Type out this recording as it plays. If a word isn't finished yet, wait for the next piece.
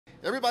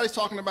everybody's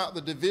talking about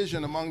the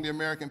division among the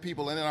American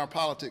people and in our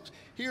politics.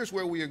 Here's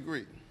where we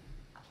agree.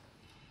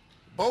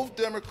 Both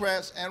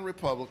Democrats and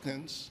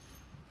Republicans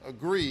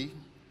agree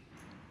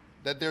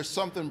that there's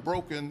something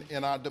broken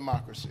in our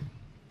democracy.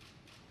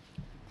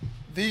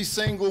 The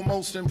single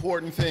most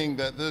important thing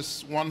that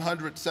this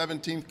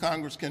 117th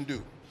Congress can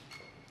do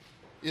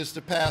is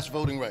to pass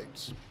voting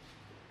rights.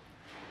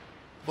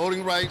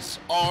 Voting rights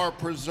are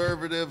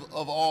preservative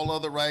of all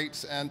other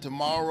rights, and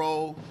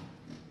tomorrow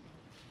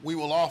we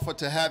will offer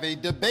to have a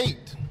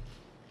debate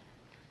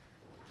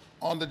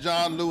on the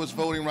John Lewis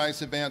Voting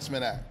Rights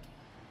Advancement Act.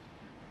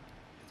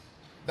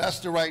 That's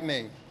the right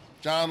name,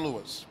 John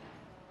Lewis.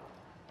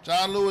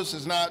 John Lewis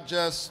is not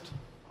just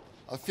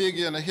a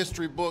figure in a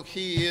history book,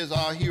 he is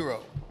our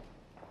hero.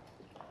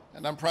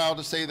 And I'm proud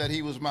to say that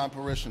he was my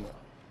parishioner.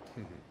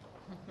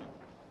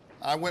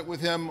 I went with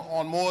him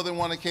on more than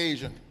one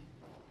occasion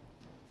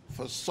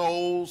for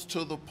souls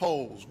to the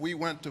polls. We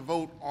went to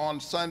vote on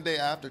Sunday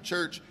after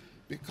church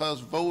because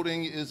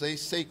voting is a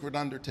sacred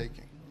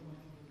undertaking.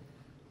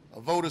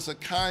 A vote is a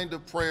kind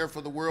of prayer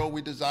for the world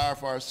we desire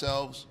for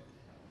ourselves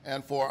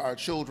and for our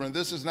children.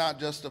 This is not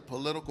just a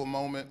political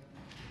moment,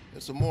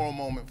 it's a moral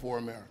moment for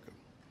America.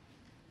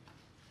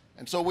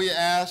 And so we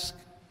ask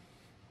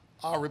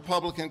our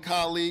Republican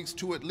colleagues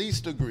to at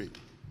least agree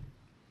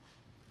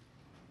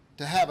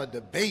to have a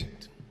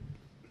debate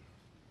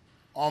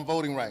on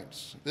voting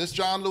rights. This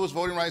John Lewis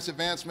Voting Rights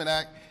Advancement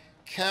Act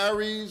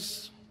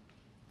carries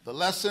the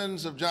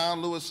lessons of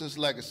John Lewis's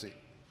legacy.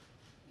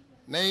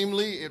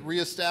 Namely, it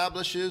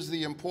reestablishes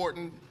the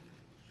important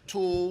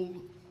tool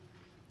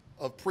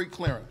of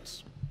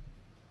preclearance.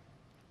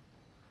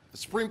 The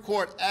Supreme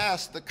Court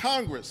asked the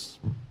Congress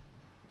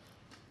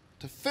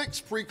to fix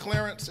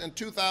preclearance in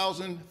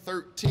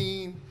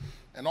 2013,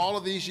 and all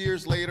of these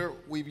years later,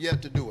 we've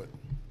yet to do it.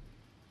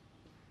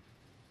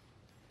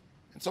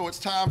 And so it's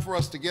time for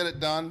us to get it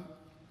done.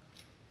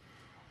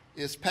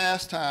 It's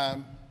past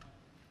time,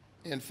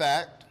 in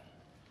fact.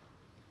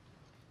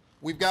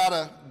 We've got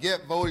to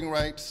get voting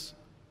rights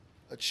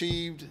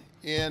achieved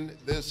in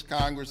this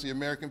Congress. The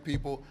American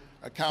people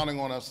are counting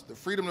on us. The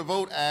Freedom to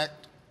Vote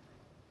Act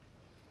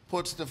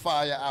puts the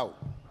fire out.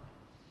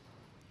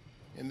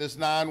 In this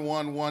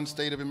 9/11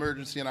 state of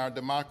emergency in our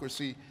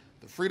democracy,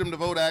 the Freedom to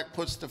Vote Act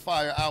puts the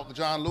fire out. The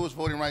John Lewis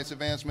Voting Rights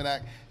Advancement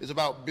Act is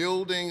about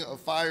building a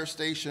fire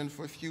station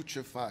for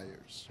future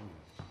fires.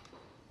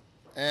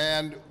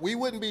 And we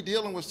wouldn't be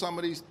dealing with some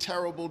of these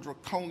terrible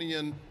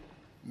draconian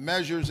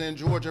measures in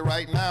Georgia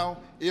right now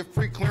if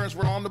preclearance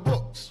were on the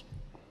books.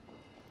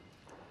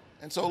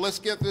 And so let's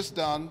get this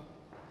done.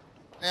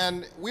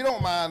 And we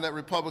don't mind that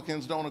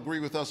Republicans don't agree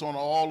with us on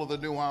all of the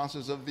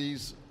nuances of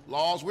these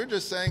laws. We're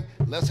just saying,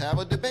 let's have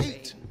a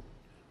debate.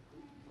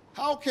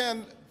 How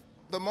can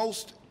the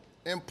most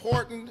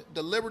important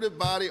deliberative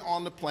body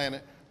on the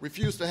planet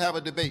refuse to have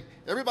a debate?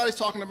 Everybody's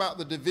talking about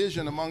the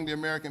division among the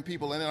American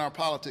people and in our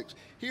politics.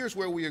 Here's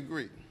where we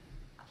agree.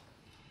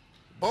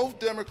 Both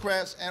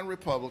Democrats and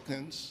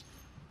Republicans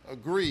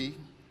agree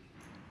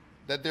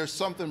that there's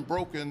something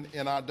broken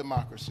in our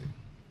democracy.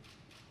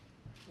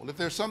 Well, if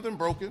there's something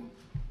broken,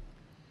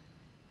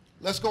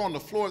 let's go on the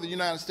floor of the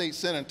United States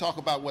Senate and talk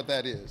about what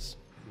that is.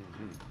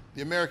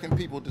 The American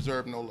people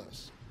deserve no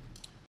less.